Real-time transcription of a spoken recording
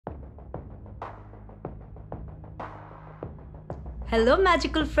Hello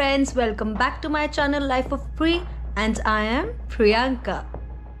magical friends, welcome back to my channel Life of Pri, and I am Priyanka.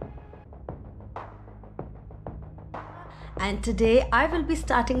 And today I will be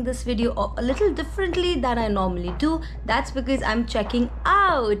starting this video off a little differently than I normally do. That's because I'm checking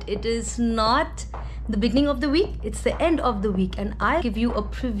out. It is not the beginning of the week, it's the end of the week, and I'll give you a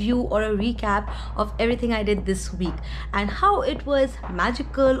preview or a recap of everything I did this week and how it was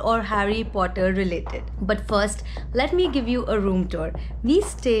magical or Harry Potter related. But first, let me give you a room tour. We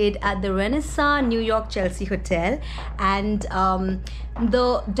stayed at the Renaissance New York Chelsea Hotel, and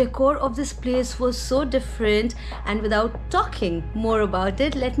the decor of this place was so different, and without talking more about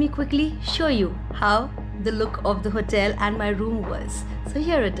it, let me quickly show you how the look of the hotel and my room was. So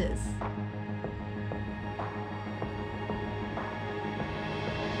here it is.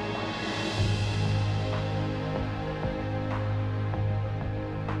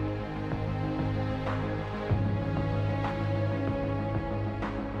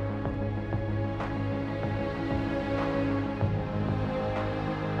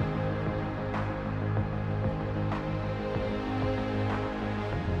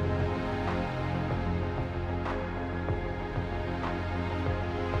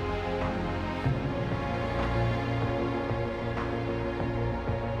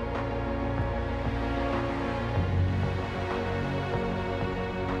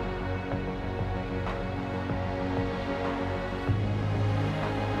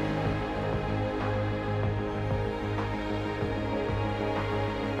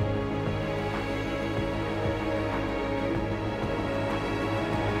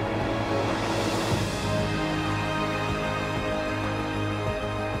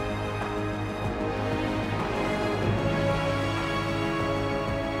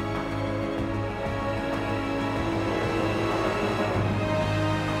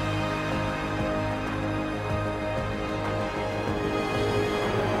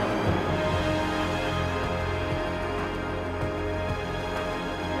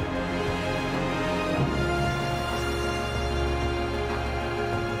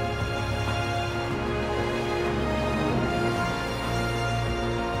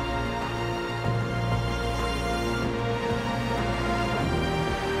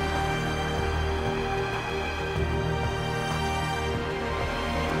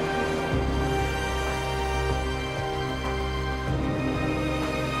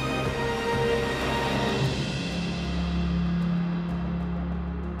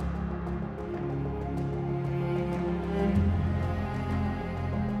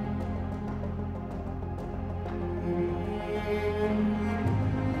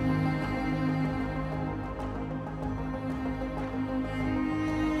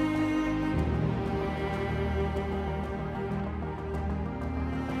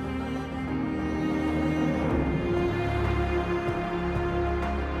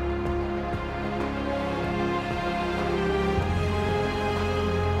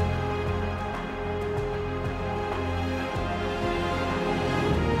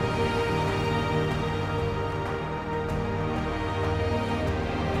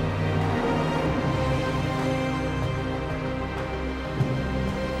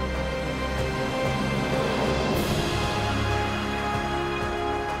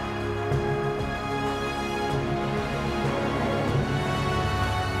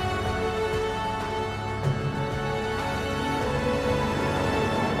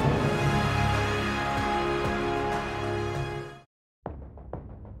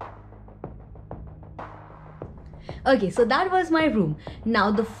 Okay, so that was my room.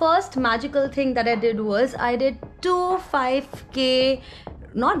 Now the first magical thing that I did was I did 5K,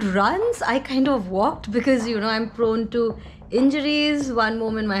 not runs, I kind of walked because I'm prone to injuries. One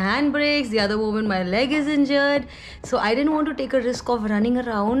moment my hand breaks, the other moment my leg is injured, so I didn't want to take a risk of running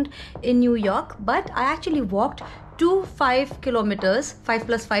around in New York, but I actually walked 5 kilometers, 5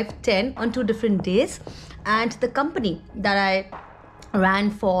 plus 5, 10 on 2 different days. And the company that I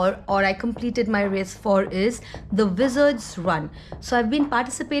ran for, or I completed my race for, is the Wizards Run. So I've been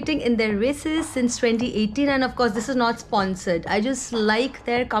participating in their races since 2018, and of course this is not sponsored. I just like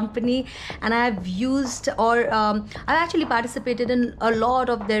their company, and I've used I've actually participated in a lot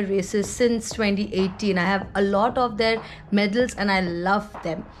of their races since 2018. I have a lot of their medals and I love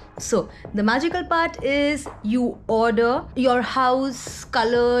them. So the magical part is you order your house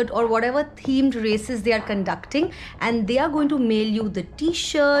colored or whatever themed races they are conducting, and they are going to mail you the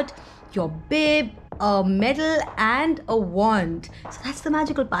t-shirt, your bib, a medal and a wand. So that's the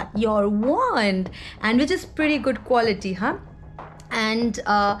magical part, your wand, and which is pretty good quality, and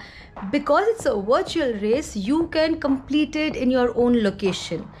because it's a virtual race, you can complete it in your own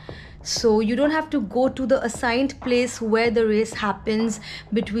location. so you don't have to go to the assigned place where the race happens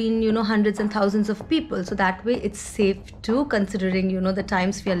between, you know, hundreds and thousands of people. So that way it's safe too, considering, you know, the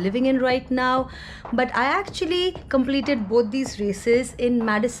times we are living in right now. But I actually completed both these races in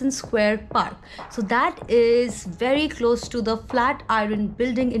Madison Square Park. So that is very close to the Flatiron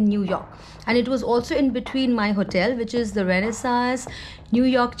Building in New York, and it was also in between my hotel, which is the Renaissance New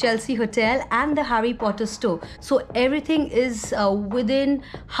York Chelsea Hotel, and the Harry Potter store. So everything is within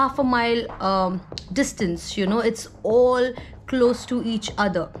half a mile distance, you know, it's all close to each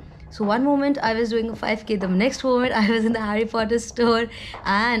other. So one moment I was doing a 5K, the next moment I was in the Harry Potter store,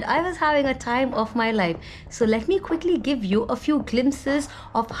 and I was having a time of my life. So let me quickly give you a few glimpses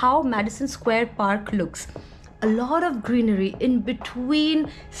of how Madison Square Park looks. A lot of greenery in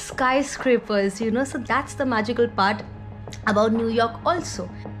between skyscrapers, you know, so that's the magical part about New York also.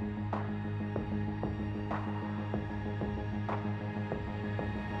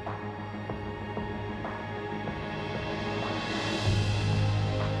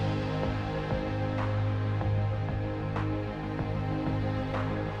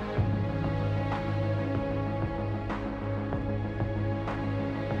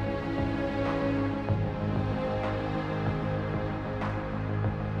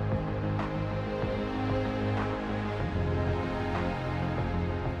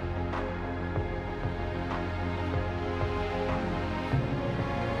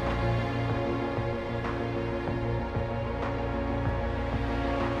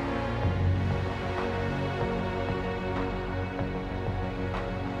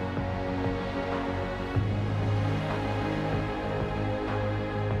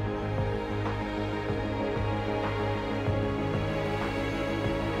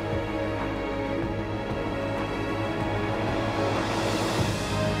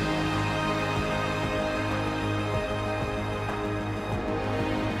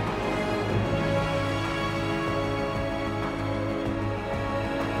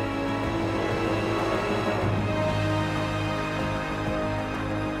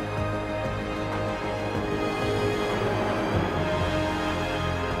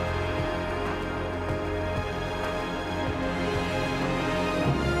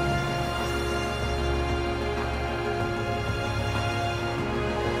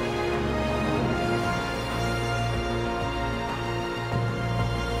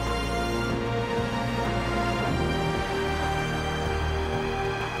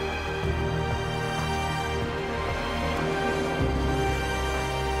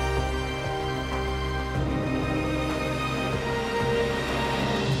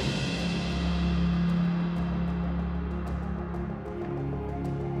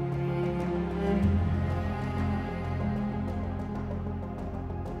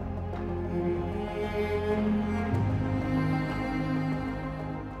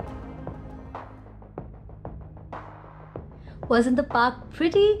 Wasn't the park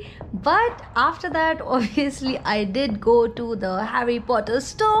pretty? But after that, obviously I did go to the Harry Potter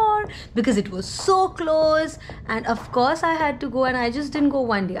store because it was so close, and of course I had to go, and I just didn't go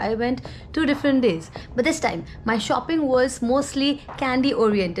one day, I went 2 different days. But this time my shopping was mostly candy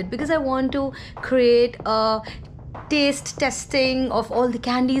oriented because I want to create a taste testing of all the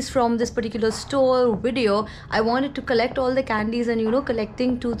candies from this particular store video. I wanted to collect all the candies, and you know,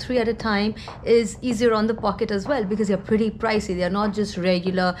 collecting 2-3 at a time is easier on the pocket as well because they're pretty pricey. They're not just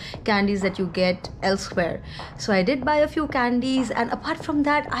regular candies that you get elsewhere. So I did buy a few candies, and apart from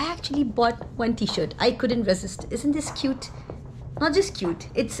that, I actually bought one t-shirt. I couldn't resist. Isn't this cute? Not just cute,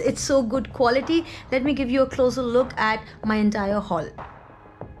 it's so good quality. Let me give you a closer look at my entire haul.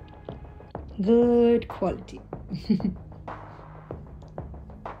 Good quality.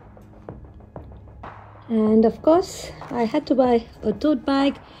 And of course I had to buy a tote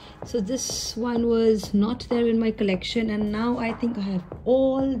bag, so this one was not there in my collection, and now I think I have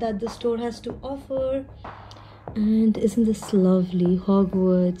all that the store has to offer. And isn't this lovely?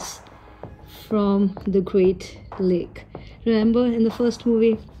 Hogwarts from the Great Lake. Remember in the first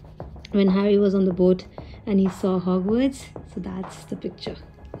movie when Harry was on the boat and he saw Hogwarts? So that's the picture.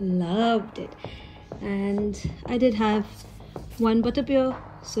 Loved it. And I did have one butterbeer,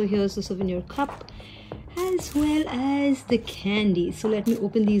 so here's the souvenir cup as well as the candy. So let me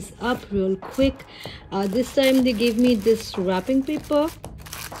open these up real quick. This time they gave me this wrapping paper,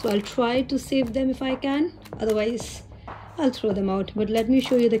 so I'll try to save them if I can, otherwise I'll throw them out. But let me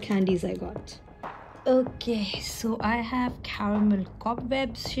show you the candies I got. Okay, so I have caramel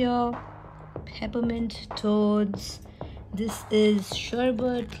cobwebs here, peppermint toads, this is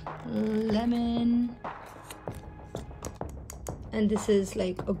sherbet lemon, and this is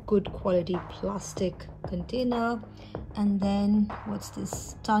like a good quality plastic container. and then what's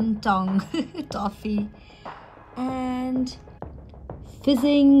this? Tongue toffee, and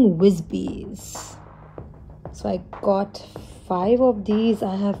fizzing Whizbees. So I got 5 of these.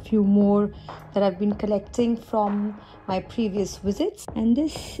 I have few more that I've been collecting from my previous visits, and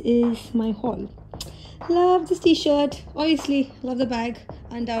this is my haul. Love this t-shirt, obviously. Love the bag,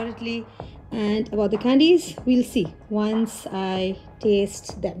 undoubtedly. And about the candies, we'll see once I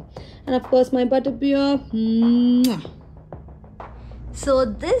taste them. And of course my butterbeer. Mwah. So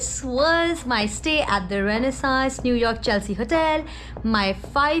this was my stay at the Renaissance New York Chelsea Hotel, my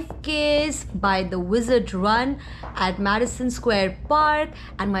 5Ks by the Wizard Run at Madison Square Park,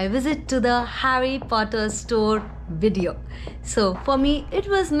 and my visit to the Harry Potter store video. So for me it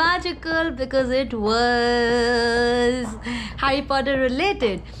was magical because it was Harry Potter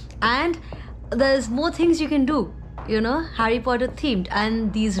related, and there's more things you can do, you know, Harry Potter themed,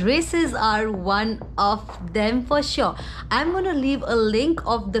 and these races are one of them for sure. I'm going to leave a link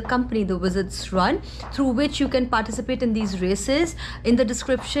of the company the Wizards Run through which you can participate in these races in the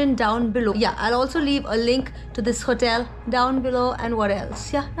description down below. Yeah, I'll also leave a link to this hotel down below. And what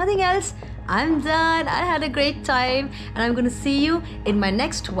else? Yeah, nothing else. I'm done. I had a great time, and I'm going to see you in my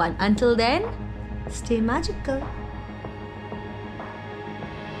next one. Until then, stay magical.